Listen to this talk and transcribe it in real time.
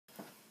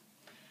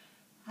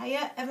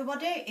Hiya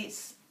everybody,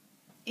 it's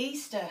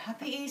Easter,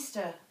 happy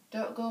Easter.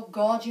 Don't go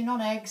gorging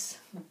on eggs.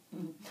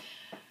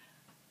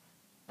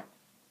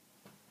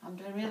 I'm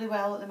doing really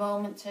well at the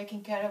moment,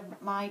 taking care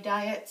of my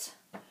diet.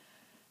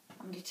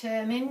 I'm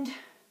determined.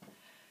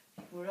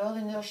 We're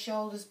rolling those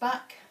shoulders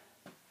back.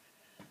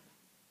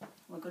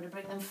 We're going to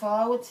bring them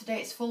forward. Today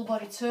it's full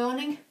body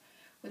toning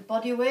with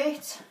body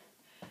weight.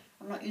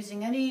 I'm not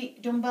using any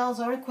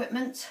dumbbells or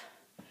equipment.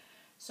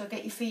 So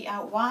get your feet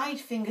out wide,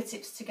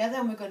 fingertips together,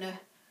 and we're going to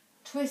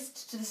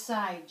twist to the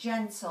side,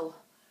 gentle.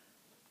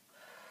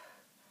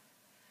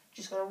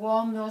 Just got to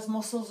warm those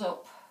muscles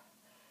up.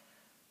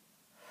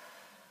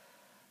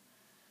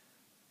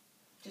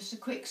 Just a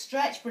quick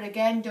stretch, but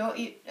again, don't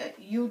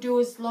you do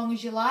as long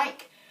as you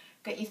like.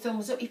 Get your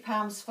thumbs up, your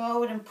palms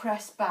forward, and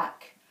press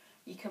back.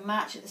 You can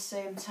march at the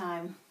same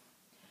time.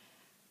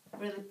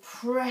 Really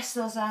press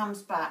those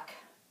arms back.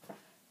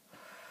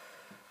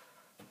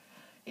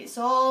 It's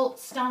all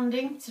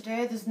standing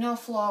today, there's no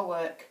floor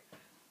work.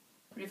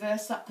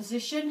 Reverse that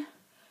position,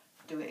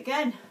 do it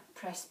again.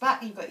 Press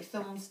back, you've got your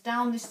thumbs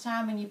down this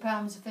time and your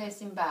palms are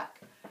facing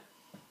back.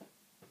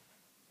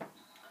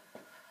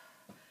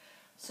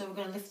 So we're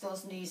going to lift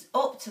those knees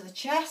up to the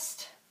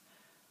chest.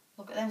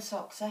 Look at them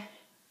socks, eh?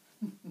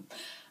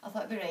 I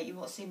thought it'd be right, you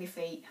won't see my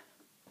feet.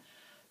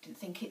 Didn't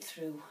think it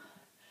through.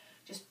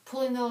 Just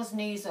pulling those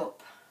knees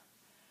up.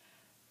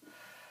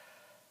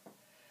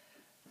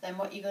 Then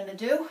what you're going to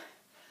do,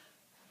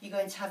 you're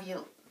going to have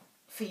your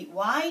feet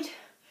wide,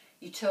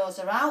 your toes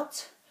are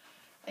out,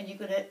 and you're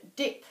going to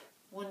dip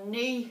one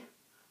knee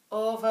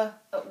over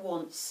at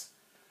once.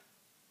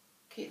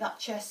 Keep that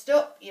chest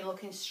up, you're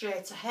looking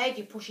straight ahead,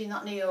 you're pushing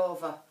that knee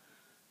over.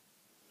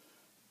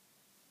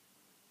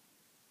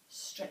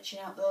 Stretching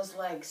out those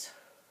legs.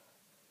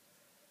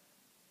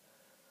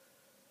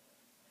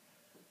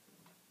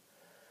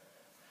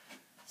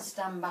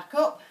 Stand back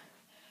up,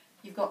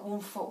 you've got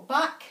one foot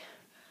back,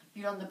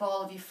 you're on the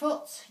ball of your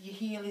foot, your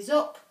heel is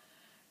up,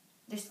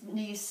 this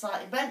knee is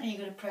slightly bent, and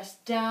you're going to press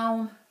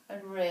down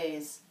and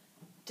raise,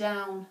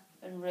 down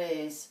and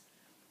raise.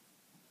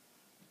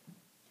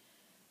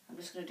 I'm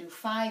just going to do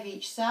 5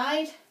 each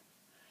side.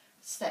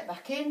 Step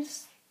back in,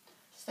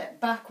 step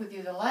back with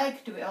the other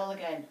leg, do it all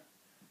again.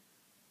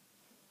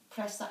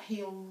 Press that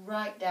heel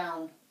right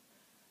down.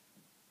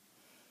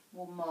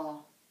 One more.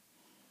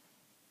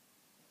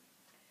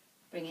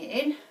 Bring it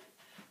in.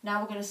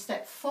 Now we're going to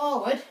step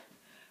forward.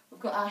 We've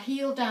got our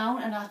heel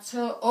down and our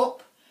toe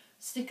up.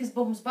 Stick as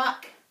bums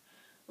back.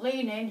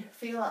 Lean in,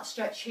 feel that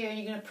stretch here, and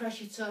you're going to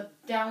press your toe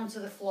down to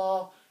the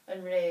floor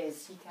and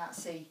raise. You can't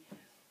see.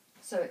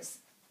 So it's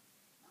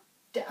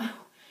down,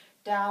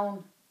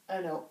 down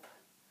and up.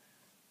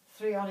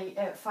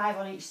 5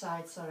 on each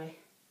side, sorry.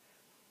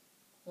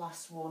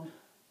 Last one.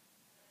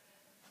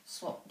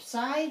 Swap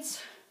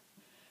sides.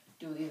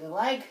 Do the other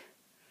leg.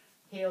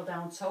 Heel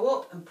down,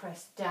 toe up, and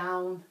press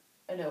down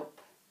and up.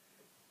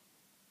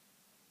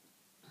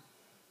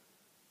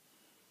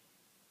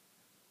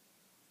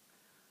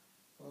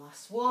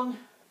 Last one.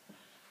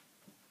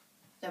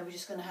 Then we're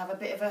just going to have a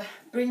bit of a,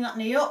 bring that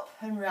knee up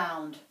and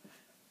round.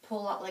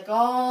 Pull that leg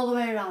all the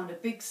way around, a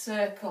big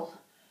circle.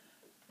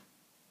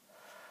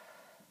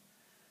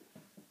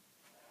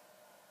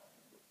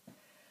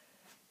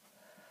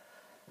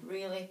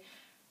 Really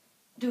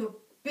do a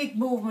big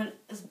movement,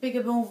 as big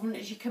a movement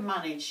as you can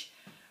manage.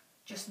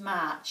 Just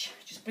march.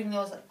 Just bring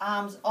those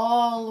arms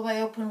all the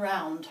way up and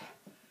round.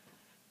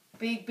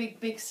 Big, big,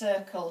 big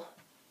circle.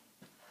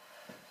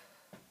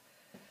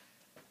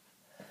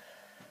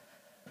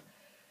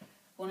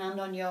 One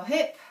hand on your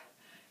hip,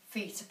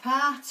 feet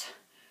apart.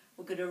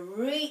 We're going to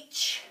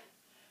reach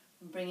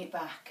and bring it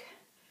back.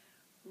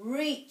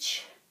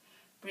 Reach,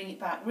 bring it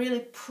back. Really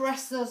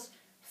press those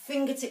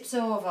fingertips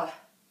over.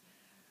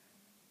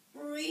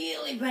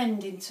 Really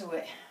bend into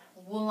it.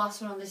 One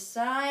last one on this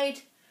side.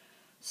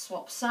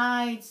 Swap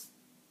sides.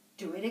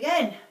 Do it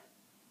again.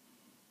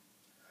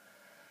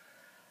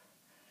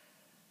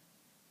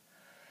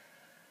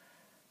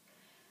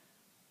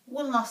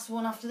 One last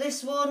one after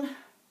this one.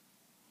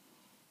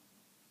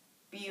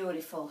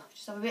 Beautiful.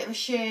 Just have a bit of a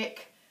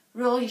shake.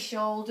 Roll your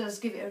shoulders.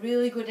 Give it a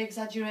really good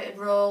exaggerated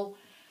roll.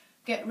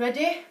 Get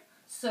ready.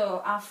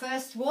 So our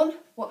first one,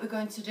 what we're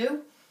going to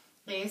do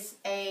is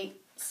a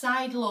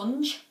side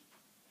lunge.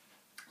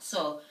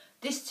 So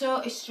this toe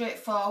is straight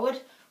forward.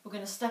 We're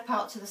going to step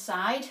out to the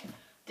side.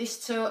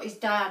 This toe is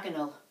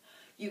diagonal.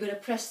 You're going to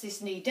press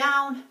this knee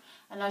down,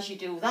 and as you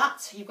do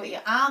that, you've got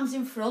your arms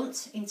in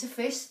front into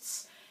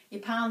fists.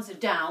 Your palms are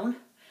down,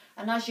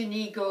 and as your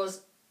knee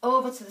goes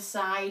over to the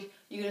side,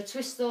 you're going to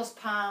twist those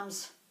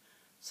palms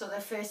so they're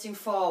facing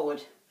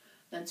forward.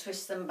 Then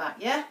twist them back,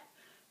 yeah?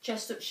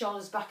 Chest up,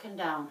 shoulders back and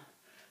down.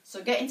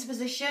 So get into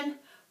position.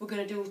 We're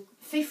going to do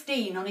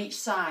 15 on each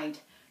side.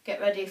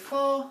 Get ready.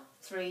 4,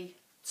 3,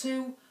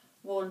 2,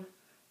 1.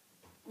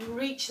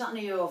 Reach that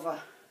knee over.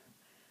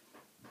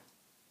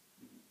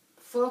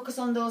 Focus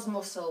on those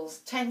muscles.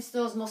 Tense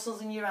those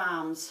muscles in your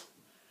arms.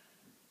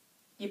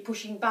 You're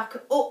pushing back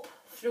up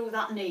through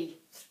that knee,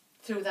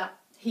 through that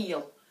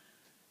heel.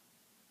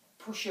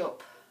 Push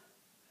up.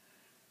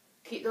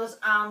 Keep those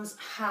arms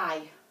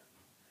high.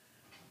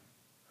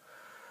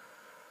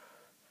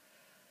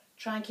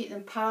 Try and keep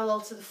them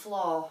parallel to the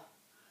floor.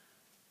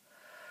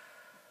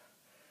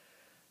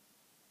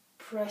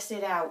 Press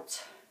it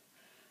out.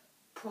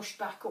 Push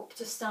back up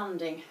to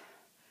standing.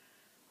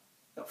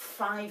 Got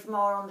 5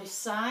 more on this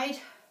side.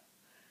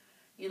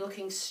 You're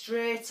looking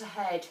straight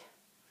ahead.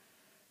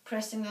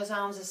 Pressing those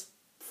arms as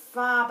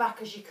far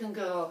back as you can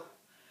go.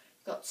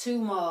 Got 2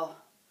 more.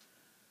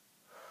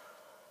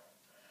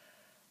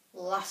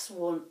 Last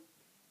one.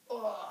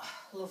 Oh,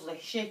 lovely.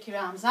 Shake your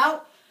arms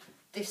out.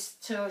 This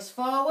toe is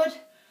forward.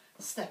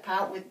 Step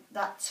out with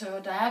that toe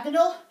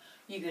diagonal.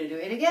 You're going to do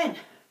it again.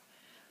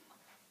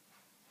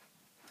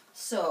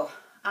 So,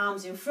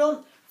 arms in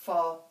front.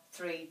 4,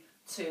 3,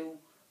 2,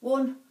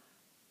 1.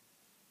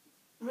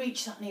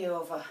 Reach that knee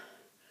over.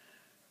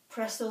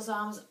 Press those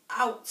arms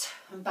out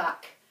and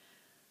back.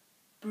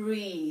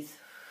 Breathe.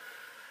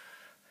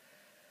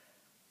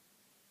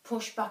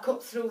 Push back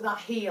up through that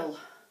heel.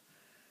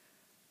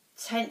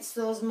 Tense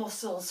those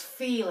muscles.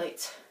 Feel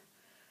it.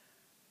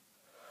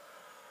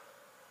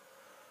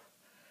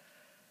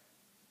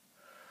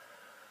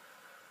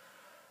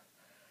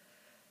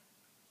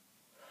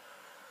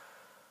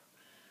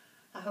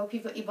 I hope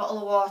you've got your bottle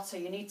of water.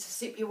 You need to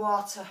sip your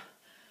water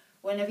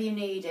whenever you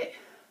need it.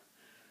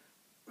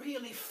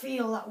 Really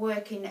feel that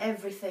work in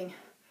everything.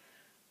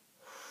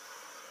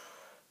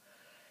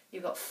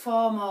 You've got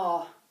 4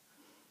 more.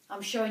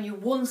 I'm showing you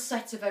 1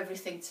 set of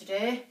everything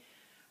today.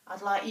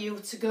 I'd like you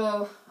to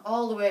go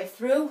all the way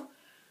through,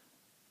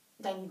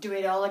 then do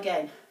it all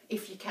again,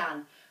 if you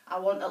can. I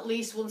want at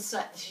least 1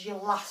 set. This is your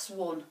last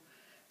one.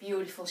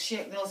 Beautiful.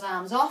 Shake those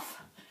arms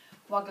off.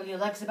 Waggle your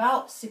legs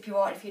about. Sip your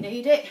water if you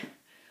need it.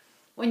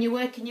 When you're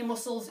working your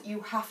muscles, you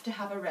have to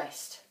have a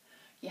rest.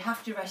 You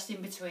have to rest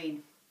in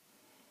between.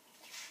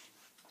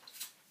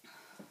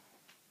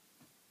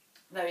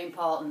 Very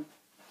important.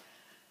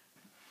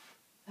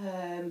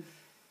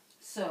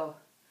 So,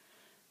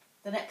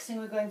 the next thing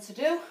we're going to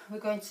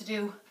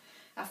do,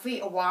 our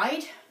feet are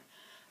wide.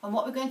 And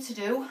what we're going to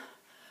do,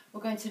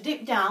 we're going to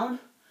dip down,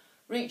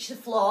 reach the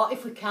floor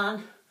if we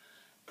can,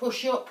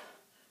 push up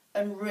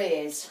and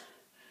raise.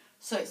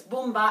 So it's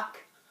bum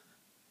back,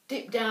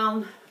 dip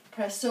down,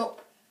 press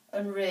up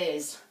and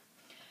raise.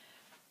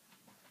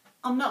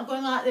 I'm not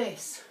going like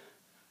this.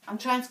 I'm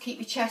trying to keep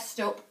my chest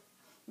up.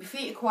 My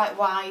feet are quite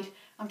wide.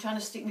 I'm trying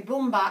to stick my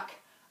bum back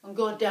and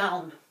go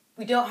down.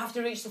 We don't have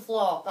to reach the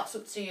floor. That's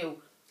up to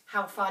you,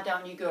 how far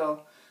down you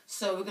go.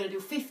 So we're going to do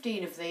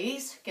 15 of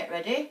these. Get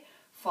ready.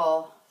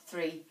 4,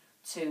 3,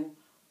 2,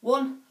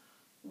 1.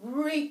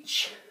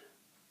 Reach,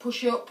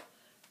 push up,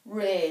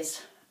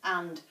 raise.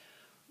 And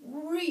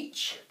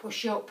reach,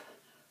 push up,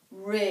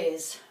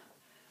 raise.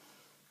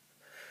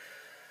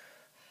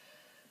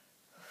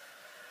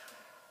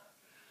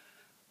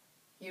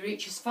 You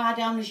reach as far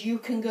down as you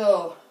can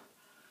go.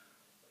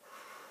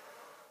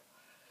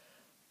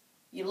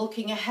 You're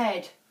looking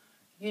ahead.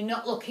 You're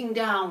not looking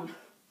down.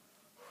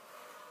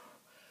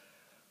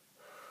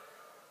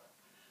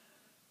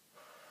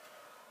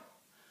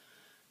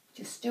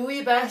 Just do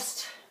your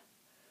best.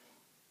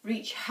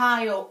 Reach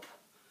high up.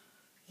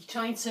 You're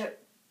trying to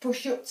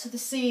push up to the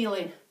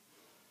ceiling.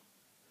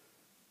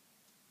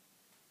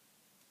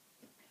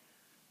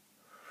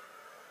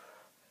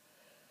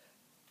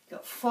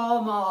 Got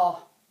 4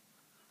 more.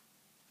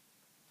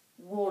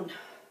 1,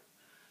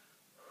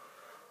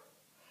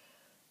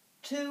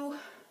 2,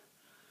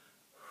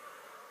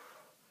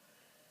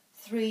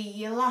 3,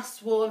 your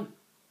last one,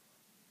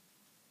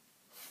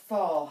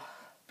 4.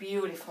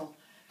 Beautiful.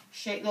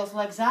 Shake those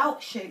legs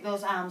out, shake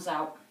those arms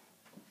out.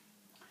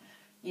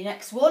 Your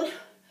next one,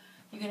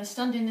 you're going to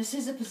stand in the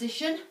scissor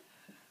position.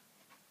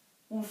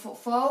 1 foot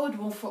forward,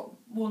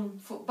 1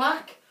 foot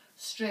back,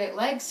 straight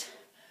legs.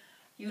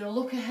 You're going to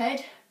look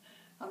ahead.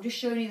 I'm just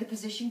showing you the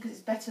position because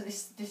it's better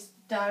this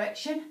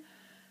direction.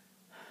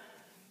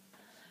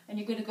 And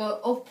you're going to go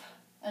up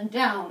and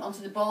down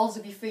onto the balls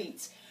of your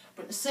feet.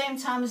 But at the same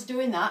time as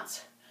doing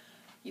that,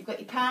 you've got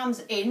your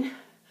palms in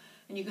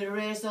and you're going to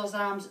raise those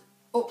arms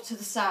up to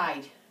the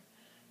side.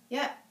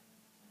 Yeah,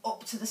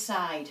 up to the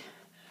side.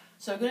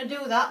 So we're going to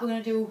do that. We're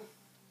going to do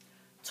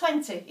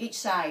 20 each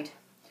side.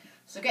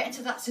 So get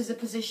into that scissor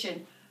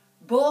position.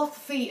 Both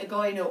feet are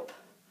going up.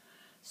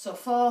 So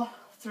 4,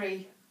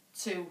 3,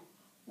 2,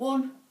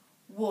 1,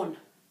 1,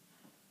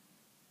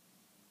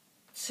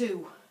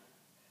 2,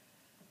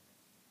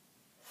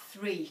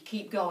 3,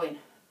 keep going.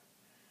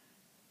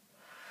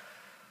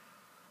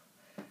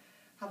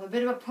 Have a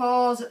bit of a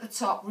pause at the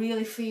top,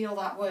 really feel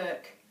that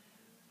work.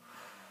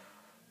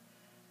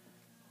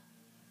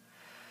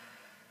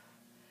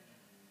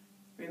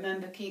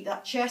 Remember, keep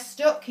that chest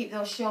up, keep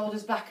those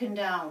shoulders back and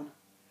down.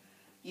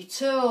 Your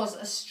toes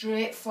are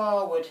straight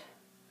forward.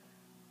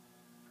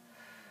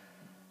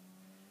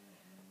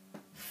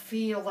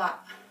 Feel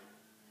that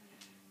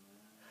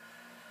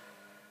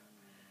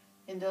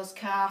in those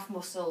calf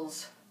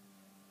muscles.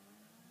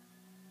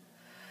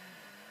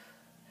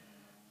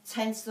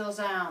 Tense those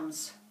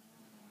arms.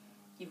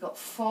 You've got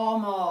 4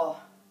 more.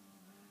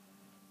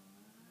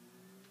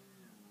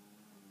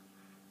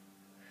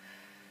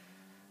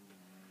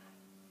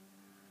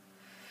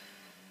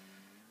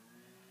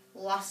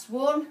 Last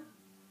one.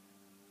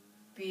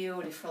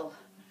 Beautiful.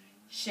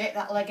 Shake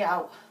that leg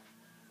out.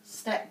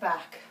 Step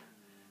back.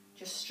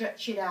 Just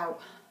stretch it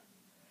out.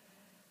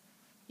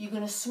 You're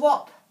going to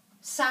swap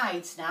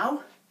sides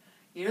now.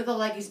 Your other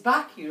leg is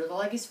back, your other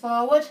leg is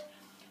forward.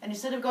 And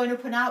instead of going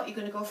up and out, you're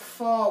going to go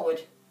forward.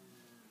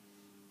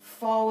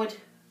 Forward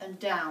and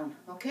down.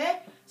 Okay?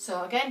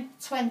 So again,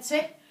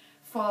 20.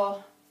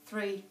 4,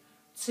 3,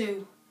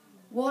 2,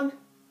 1.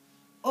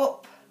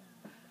 Up,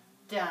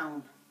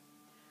 down.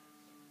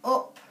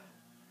 Up,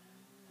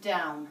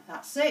 down.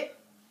 That's it.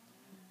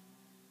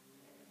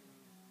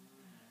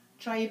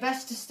 Try your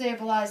best to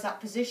stabilise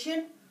that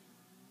position.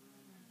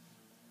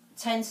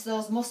 Tense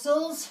those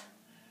muscles.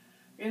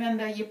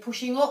 Remember, you're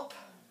pushing up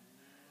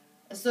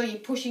as though you're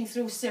pushing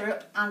through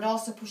syrup, and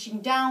also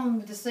pushing down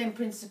with the same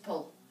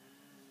principle.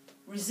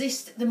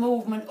 Resist the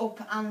movement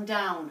up and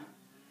down.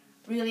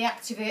 Really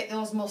activate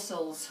those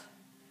muscles.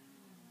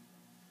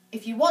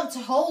 If you want to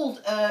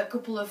hold a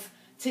couple of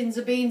tins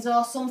of beans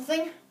or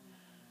something,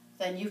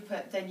 then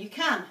you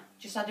can.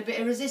 Just add a bit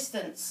of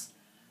resistance.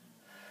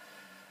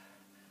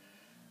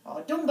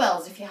 Or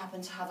dumbbells if you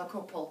happen to have a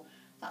couple.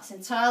 That's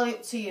entirely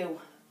up to you.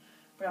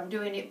 But I'm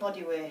doing it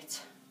body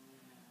weight.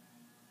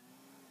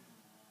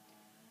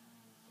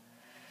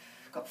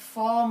 Got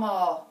 4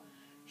 more.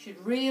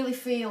 Should really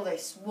feel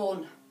this.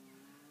 1,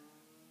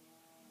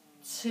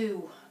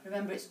 2.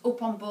 Remember, it's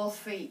up on both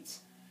feet.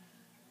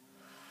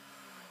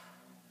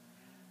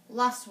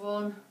 Last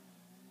one.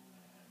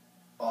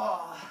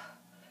 Oh,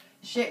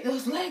 shake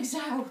those legs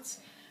out.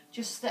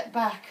 Just step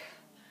back.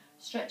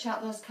 Stretch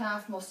out those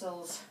calf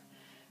muscles.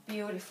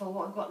 Beautiful.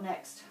 What have we got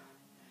next?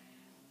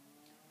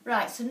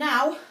 Right, so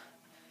now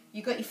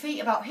you've got your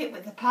feet about hip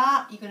width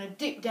apart. You're going to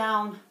dip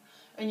down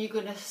and you're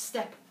going to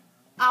step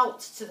out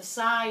to the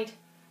side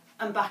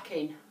and back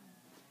in.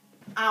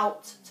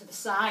 Out to the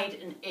side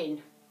and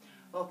in.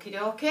 Okie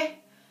dokie.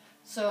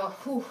 So,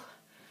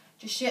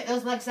 just shake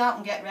those legs out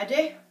and get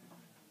ready.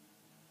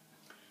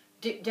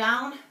 Dip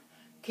down.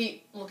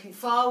 Keep looking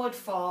forward.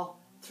 4,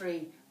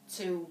 3,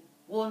 2,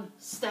 1.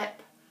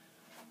 Step.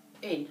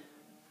 In.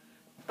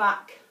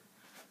 Back.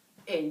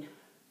 In.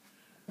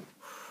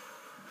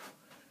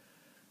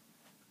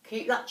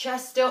 Keep that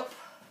chest up.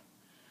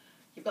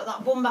 You've got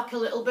that bum back a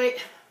little bit.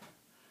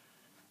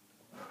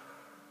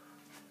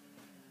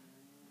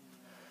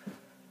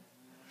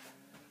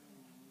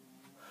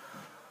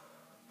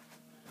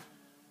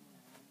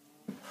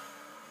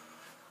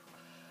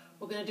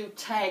 We're going to do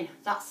 10.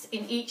 That's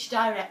in each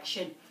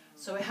direction.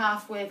 So we're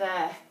halfway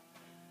there.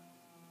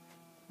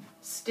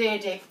 Stay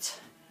dipped.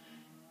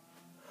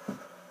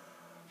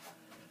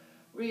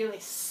 Really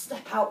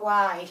step out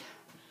wide,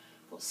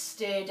 but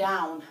stay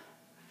down.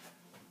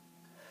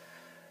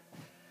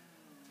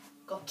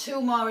 Got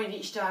 2 more in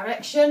each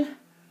direction.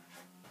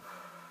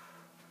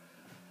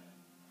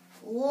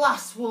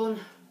 Last one.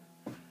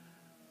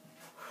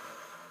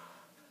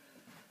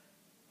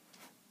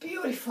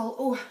 Beautiful.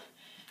 Oh,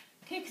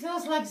 kick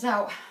those legs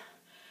out.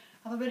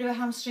 Have a bit of a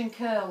hamstring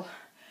curl.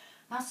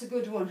 That's a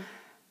good one.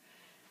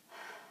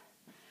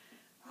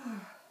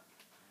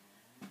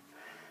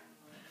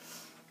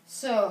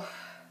 So,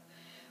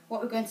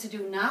 what we're going to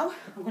do now,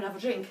 I'm going to have a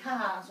drink.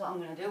 That's what I'm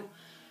going to do.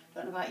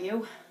 Don't know about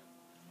you.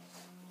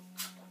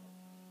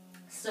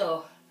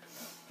 So,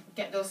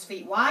 get those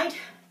feet wide,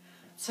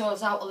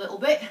 toes out a little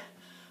bit.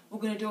 We're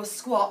going to do a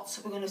squat.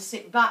 We're going to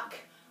sit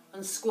back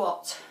and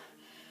squat.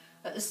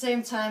 At the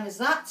same time as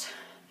that,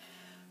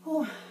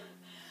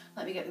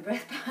 let me get the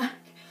breath back.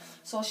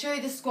 So I'll show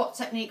you the squat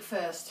technique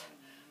first.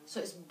 So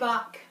it's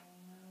back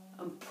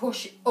and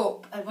push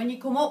up. And when you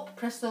come up,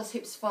 press those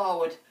hips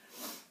forward.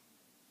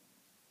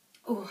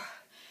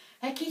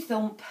 Ecky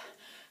thump.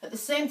 At the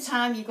same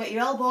time, you've got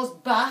your elbows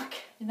back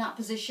in that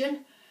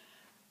position.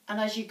 And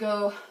as you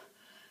go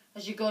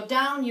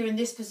down, you're in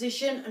this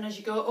position. And as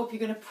you go up, you're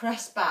going to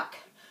press back.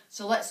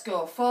 So let's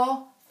go.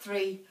 4,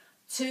 3,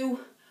 2,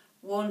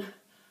 1.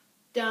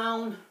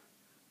 Down.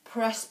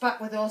 Press back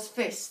with those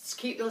fists.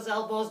 Keep those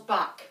elbows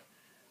back.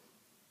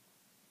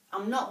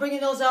 I'm not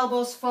bringing those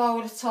elbows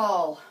forward at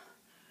all.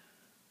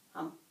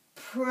 I'm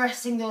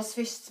pressing those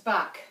fists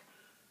back.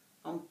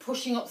 I'm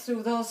pushing up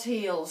through those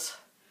heels.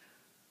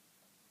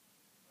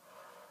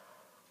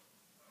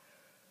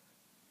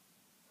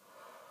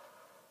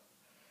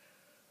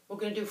 We're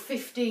going to do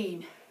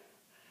 15.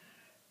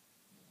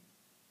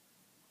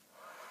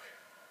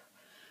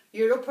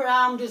 Your upper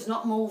arm does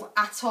not move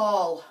at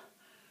all.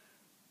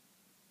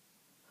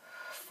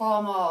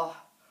 4 more.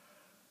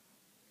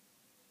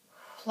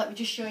 Let me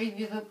just show you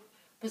the other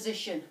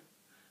position.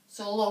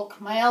 So look,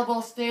 my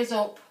elbow stays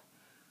up.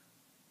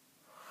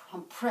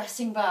 I'm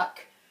pressing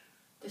back.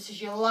 This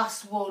is your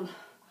last one.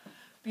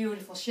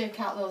 Beautiful. Shake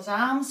out those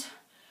arms.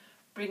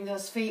 Bring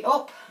those feet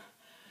up.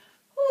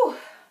 Whew.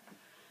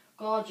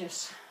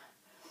 Gorgeous.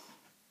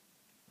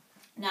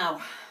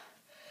 Now,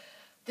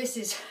 this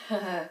is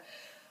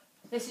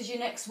your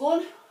next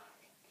one.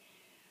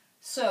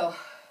 So,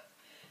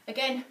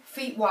 again,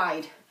 feet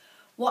wide.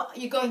 What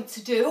you're going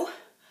to do,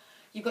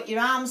 you've got your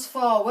arms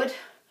forward.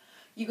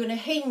 You're going to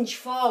hinge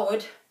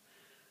forward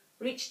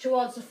reach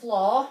towards the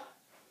floor,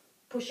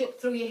 push up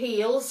through your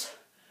heels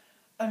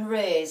and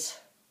raise.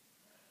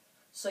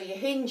 So you're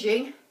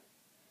hinging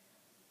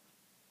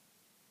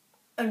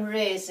and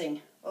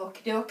raising.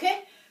 Okie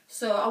dokie.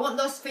 So I want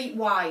those feet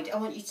wide. I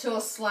want your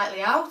toes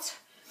slightly out.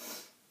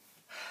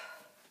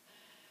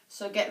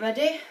 So get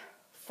ready.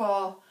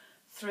 4,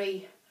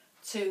 3,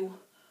 2,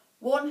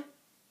 1.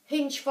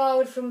 Hinge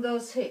forward from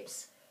those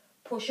hips.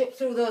 Push up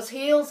through those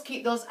heels.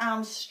 Keep those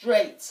arms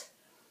straight.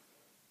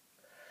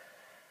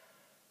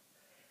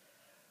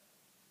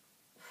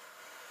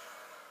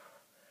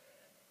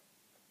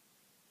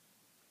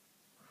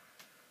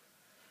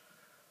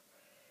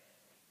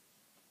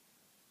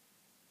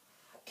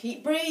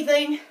 Keep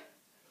breathing.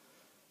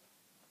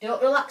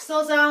 Don't relax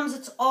those arms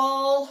at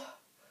all.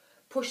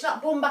 Push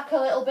that bum back a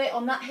little bit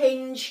on that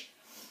hinge.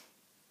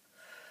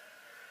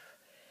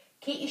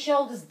 Keep your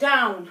shoulders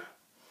down.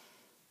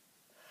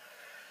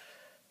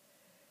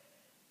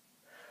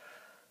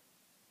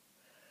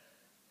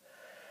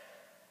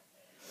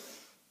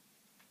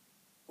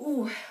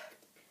 Ooh.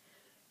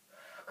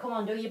 Come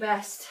on, do your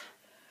best.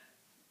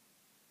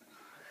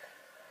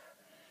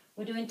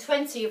 We're doing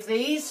 20 of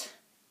these.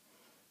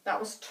 That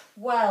was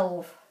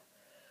 12.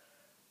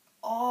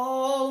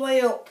 All the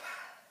way up.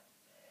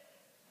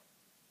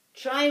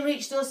 Try and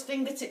reach those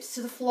fingertips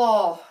to the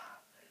floor.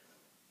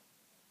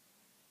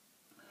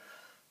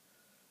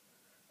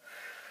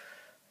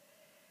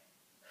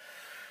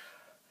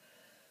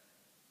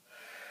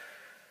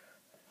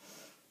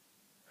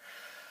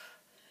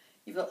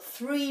 You've got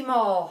 3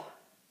 more.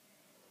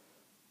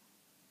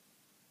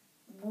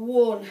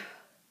 1,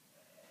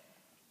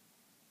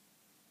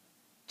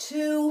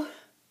 2,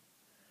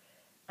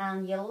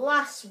 and your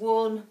last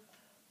one,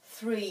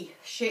 3.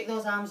 Shake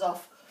those arms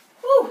off.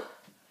 Woo!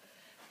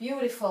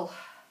 Beautiful.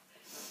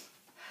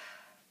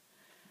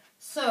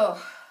 So,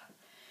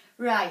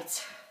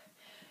 right,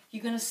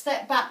 you're going to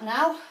step back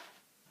now.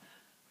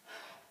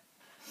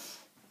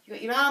 You've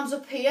got your arms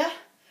up here.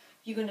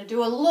 You're going to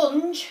do a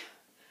lunge,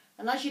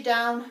 and as you're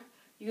down,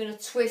 you're going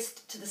to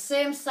twist to the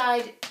same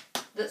side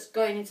that's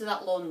going into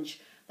that lunge.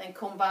 Then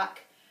come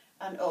back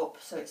and up.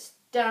 So it's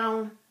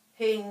down,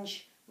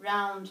 hinge,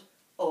 round,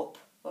 up.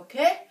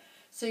 Okay?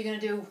 So you're going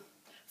to do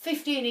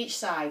 15 each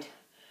side.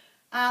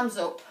 Arms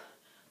up,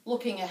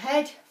 looking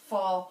ahead.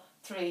 4,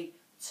 3,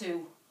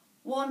 2,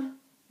 1.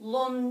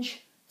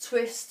 Lunge,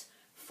 twist,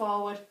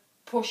 forward,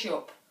 push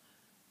up.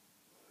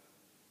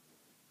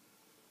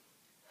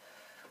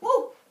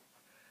 Woo!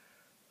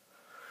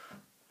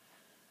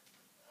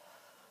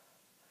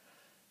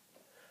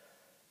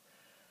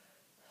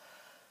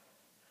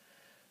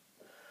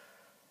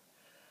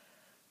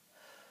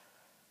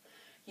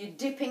 You're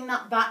dipping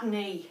that back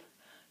knee.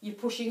 You're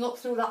pushing up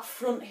through that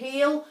front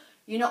heel.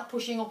 You're not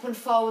pushing up and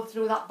forward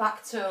through that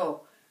back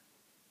toe.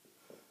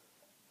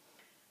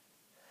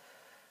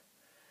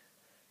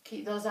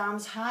 Keep those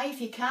arms high if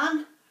you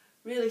can.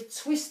 Really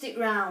twist it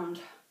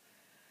round.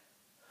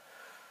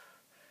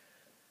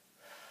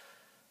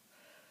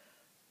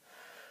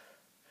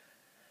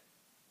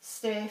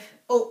 Stay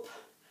up.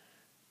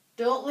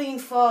 Don't lean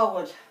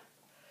forward.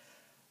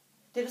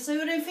 Did I say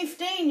we're doing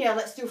 15? Yeah,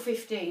 let's do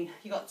 15.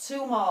 You got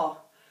 2 more.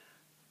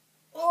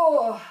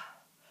 Oh,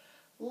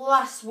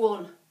 last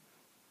one.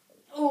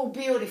 Oh,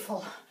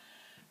 beautiful.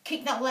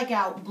 Kick that leg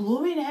out.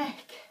 Blooming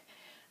heck.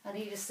 I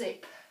need a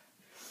sip.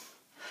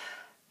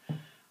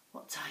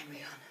 What time are we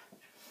on?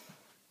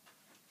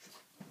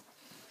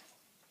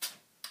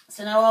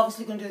 So now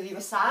obviously going to do the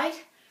other side,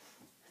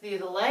 the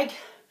other leg,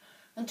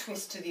 and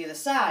twist to the other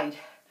side.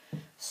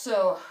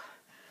 So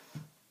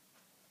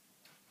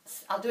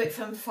I'll do it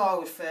from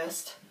forward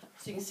first,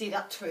 so you can see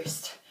that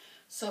twist.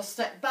 So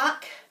step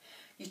back.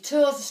 Your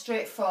toes are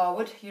straight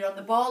forward. You're on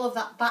the ball of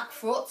that back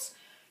foot.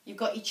 You've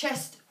got your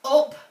chest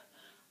up.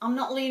 I'm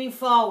not leaning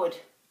forward.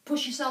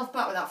 Push yourself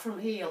back with that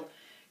front heel.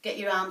 Get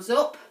your arms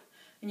up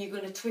and you're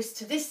going to twist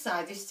to this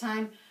side this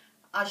time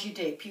as you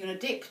dip. You're going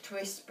to dip,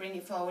 twist, bring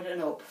it forward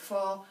and up.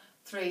 4,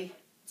 3,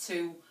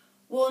 2,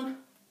 1.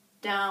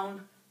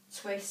 Down,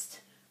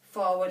 twist,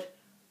 forward,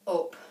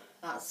 up.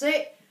 That's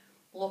it.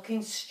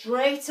 Looking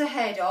straight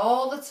ahead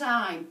all the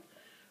time.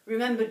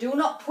 Remember, do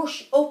not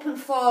push up and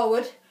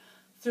forward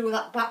through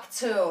that back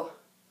toe.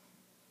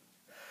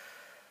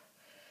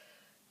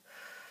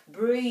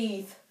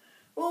 Breathe.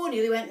 Oh,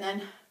 nearly went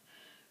then.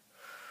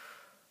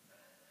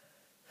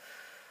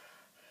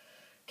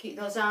 Keep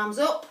those arms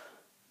up.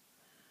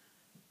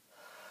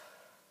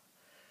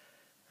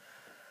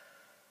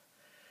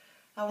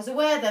 I was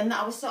aware then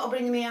that I was sort of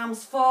bringing my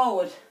arms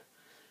forward.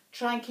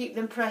 Try and keep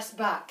them pressed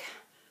back.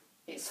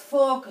 It's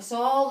focus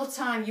all the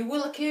time. You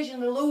will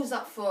occasionally lose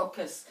that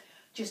focus.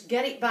 Just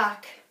get it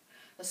back.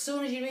 As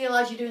soon as you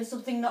realise you're doing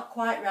something not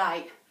quite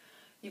right,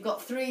 you've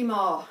got 3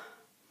 more.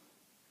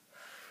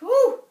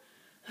 Woo!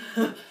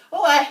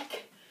 Oh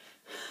heck!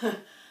 That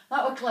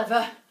was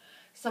clever.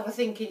 So we're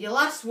thinking your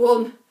last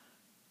one.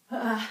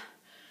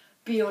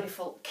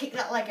 Beautiful. Kick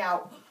that leg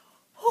out.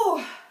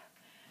 Whew.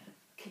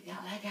 Kick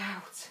that leg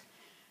out.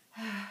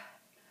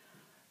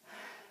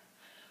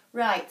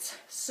 Right,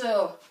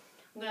 so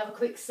I'm going to have a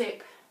quick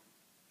sip.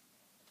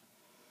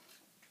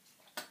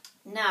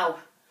 Now,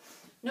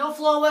 no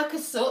floor work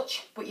as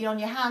such, but you're on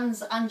your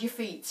hands and your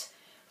feet.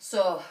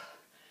 So,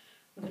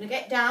 I'm going to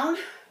get down.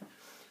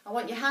 I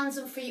want your hands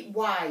and feet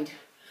wide.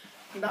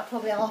 In fact,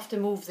 probably I'll have to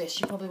move this,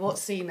 you probably won't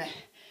see me.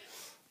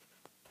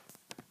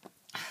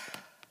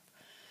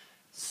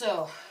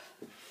 So,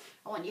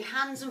 I want your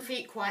hands and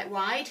feet quite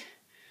wide,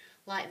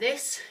 like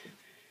this.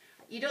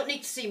 You don't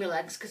need to see my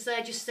legs because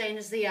they're just staying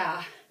as they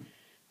are.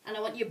 And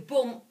I want your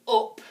bum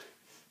up.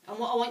 And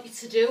what I want you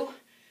to do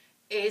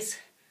is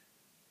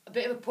a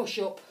bit of a push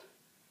up.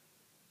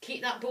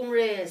 Keep that bum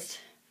raised.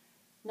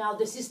 Now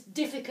this is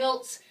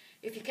difficult.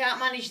 If you can't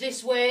manage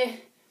this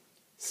way,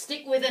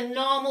 stick with a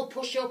normal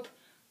push up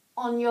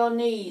on your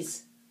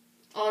knees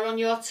or on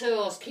your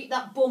toes. Keep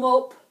that bum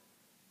up.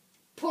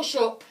 Push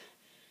up.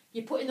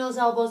 You're putting those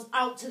elbows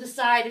out to the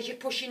side as you're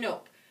pushing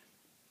up.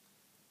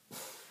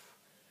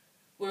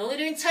 We're only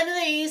doing 10 of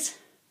these.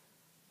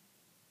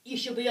 You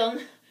should be on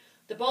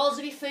the balls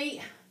of your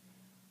feet.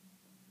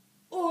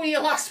 Oh,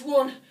 your last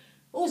one.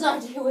 Whose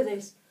idea with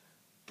this?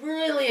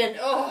 Brilliant.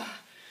 Oh,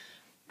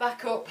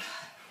 back up.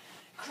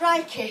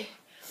 Crikey.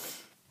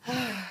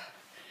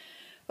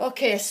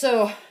 Okay,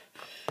 so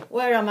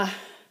where am I?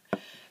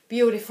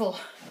 Beautiful.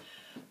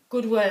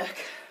 Good work.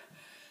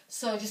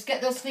 So just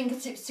get those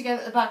fingertips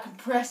together at the back and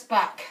press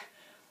back.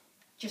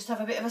 Just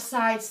have a bit of a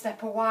side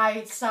step, a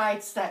wide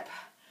side step.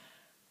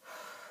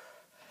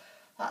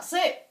 That's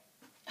it.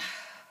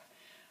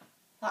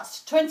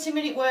 That's a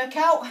 20-minute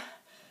workout.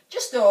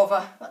 Just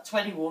over, about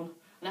 21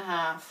 and a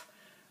half.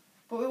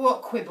 But we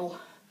won't quibble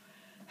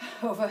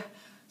over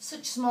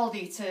such small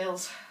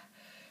details.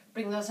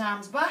 Bring those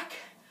arms back.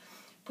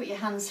 Put your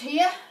hands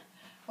here.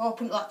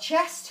 Open up that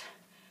chest.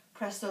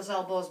 Press those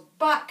elbows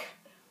back.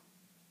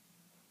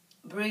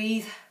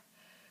 Breathe.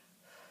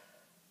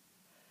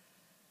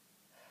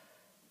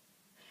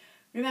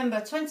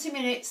 Remember, 20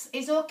 minutes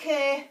is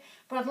okay,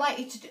 but I'd like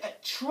you to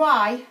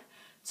try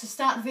to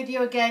start the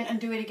video again and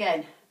do it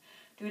again.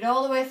 Do it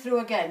all the way through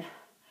again.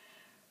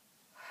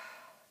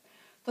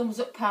 Thumbs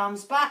up,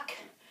 palms back,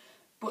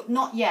 but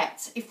not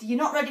yet. If you're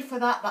not ready for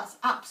that, that's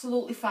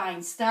absolutely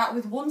fine. Start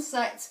with one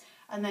set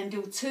and then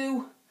do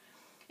two.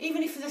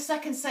 Even if for the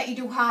second set you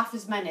do half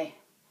as many.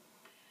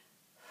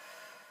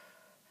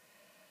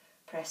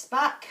 Press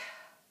back.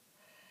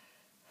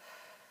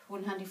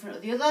 One hand in front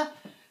of the other.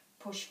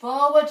 Push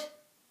forward.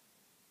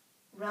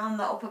 Round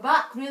that upper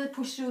back. Really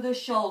push through those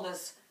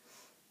shoulders.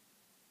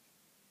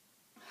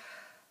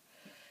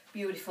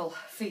 Beautiful.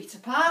 Feet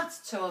apart,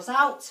 toes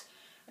out.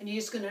 And you're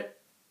just going to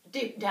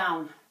dip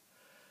down.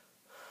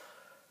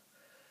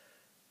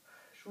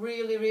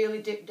 Really,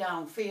 really dip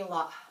down. Feel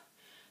that.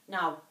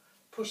 Now,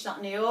 push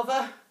that knee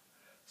over.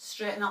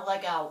 Straighten that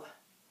leg out.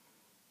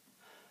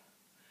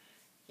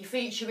 Your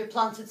feet should be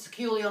planted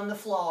securely on the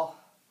floor.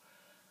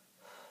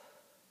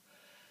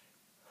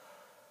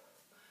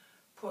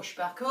 Push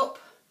back up.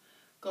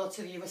 Go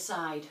to the other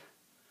side.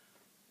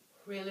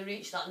 Really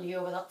reach that knee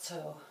over that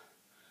toe.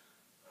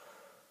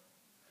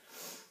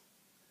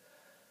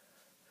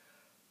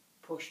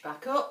 Push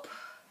back up.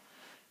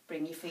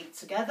 Bring your feet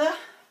together.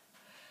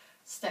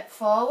 Step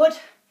forward.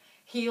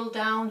 Heel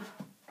down,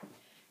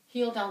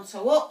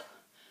 toe up.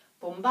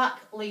 Bum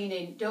back, lean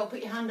in. Don't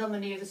put your hand on the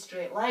knee of the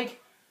straight leg.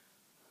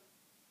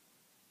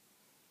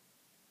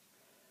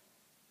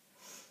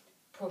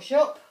 Push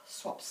up,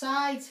 swap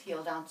sides,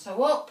 heel down,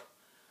 toe up.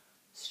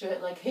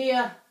 Straight leg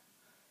here,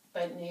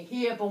 bent knee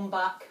here, bum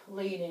back,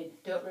 lean in.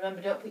 Don't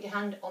put your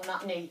hand on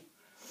that knee.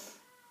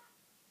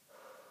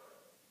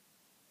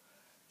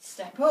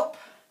 Step up,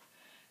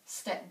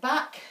 step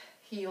back,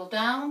 heel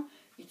down,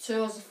 your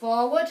toes are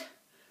forward.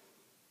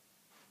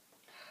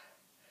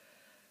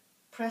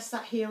 Press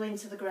that heel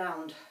into the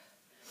ground.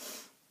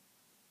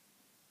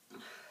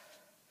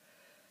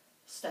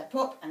 Step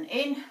up and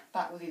in,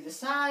 back with the other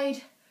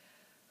side.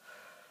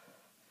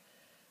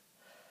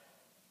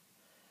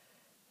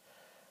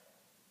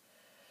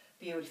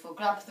 Beautiful.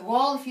 Grab the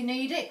wall if you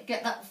need it.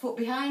 Get that foot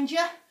behind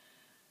you.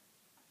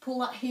 Pull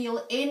that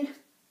heel in.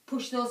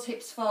 Push those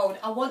hips forward.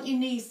 I want your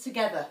knees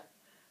together.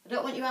 I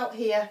don't want you out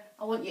here.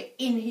 I want you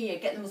in here.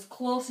 Get them as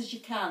close as you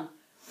can.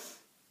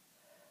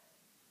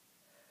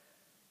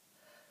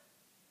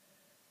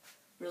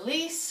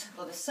 Release.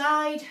 Other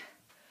side.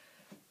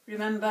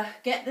 Remember,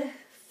 get the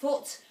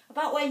foot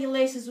about where your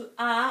laces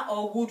are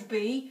or would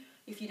be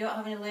if you don't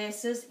have any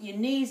laces. Your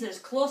knees are as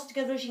close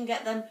together as you can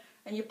get them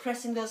and you're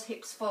pressing those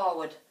hips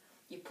forward.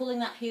 You're pulling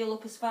that heel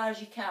up as far as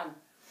you can.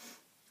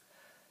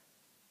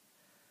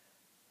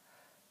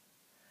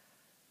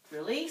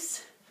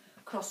 Release.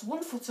 Cross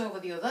one foot over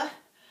the other.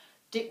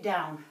 Dip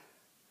down.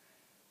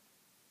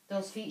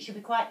 Those feet should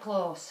be quite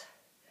close.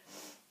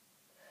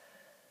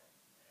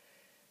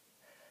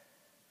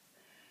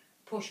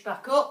 Push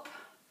back up.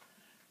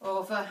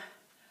 Over.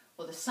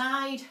 Other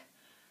side.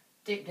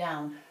 Dip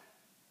down.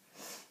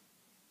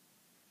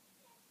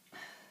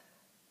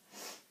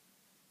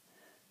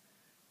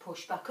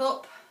 Push back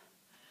up.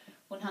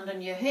 One hand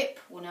on your hip,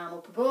 one arm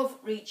up above,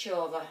 reach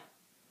over.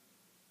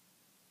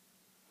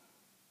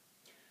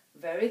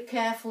 Very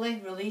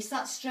carefully, release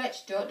that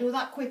stretch, don't do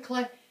that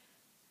quickly.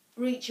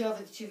 reach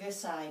over to the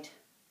side.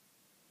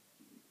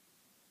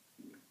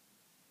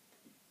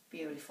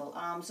 Beautiful.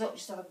 Arms up,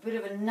 just have a bit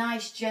of a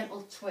nice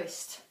gentle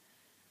twist.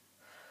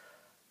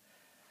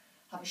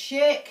 Have a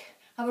shake,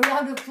 have a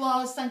round of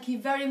applause. Thank you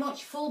very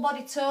much. Full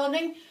body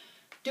toning.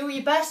 Do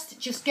your best,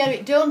 just get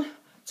it done.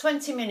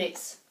 20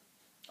 minutes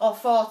or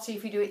 40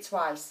 if you do it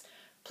twice.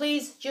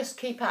 Please just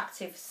keep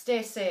active,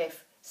 stay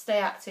safe, stay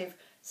active,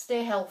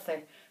 stay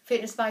healthy.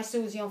 Fitness by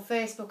Susie on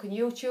Facebook and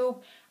YouTube,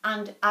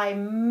 and I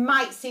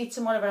might see you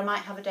tomorrow, but I might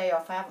have a day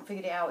off. I haven't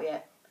figured it out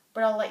yet,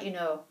 but I'll let you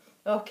know.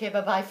 Okay,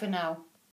 bye-bye for now.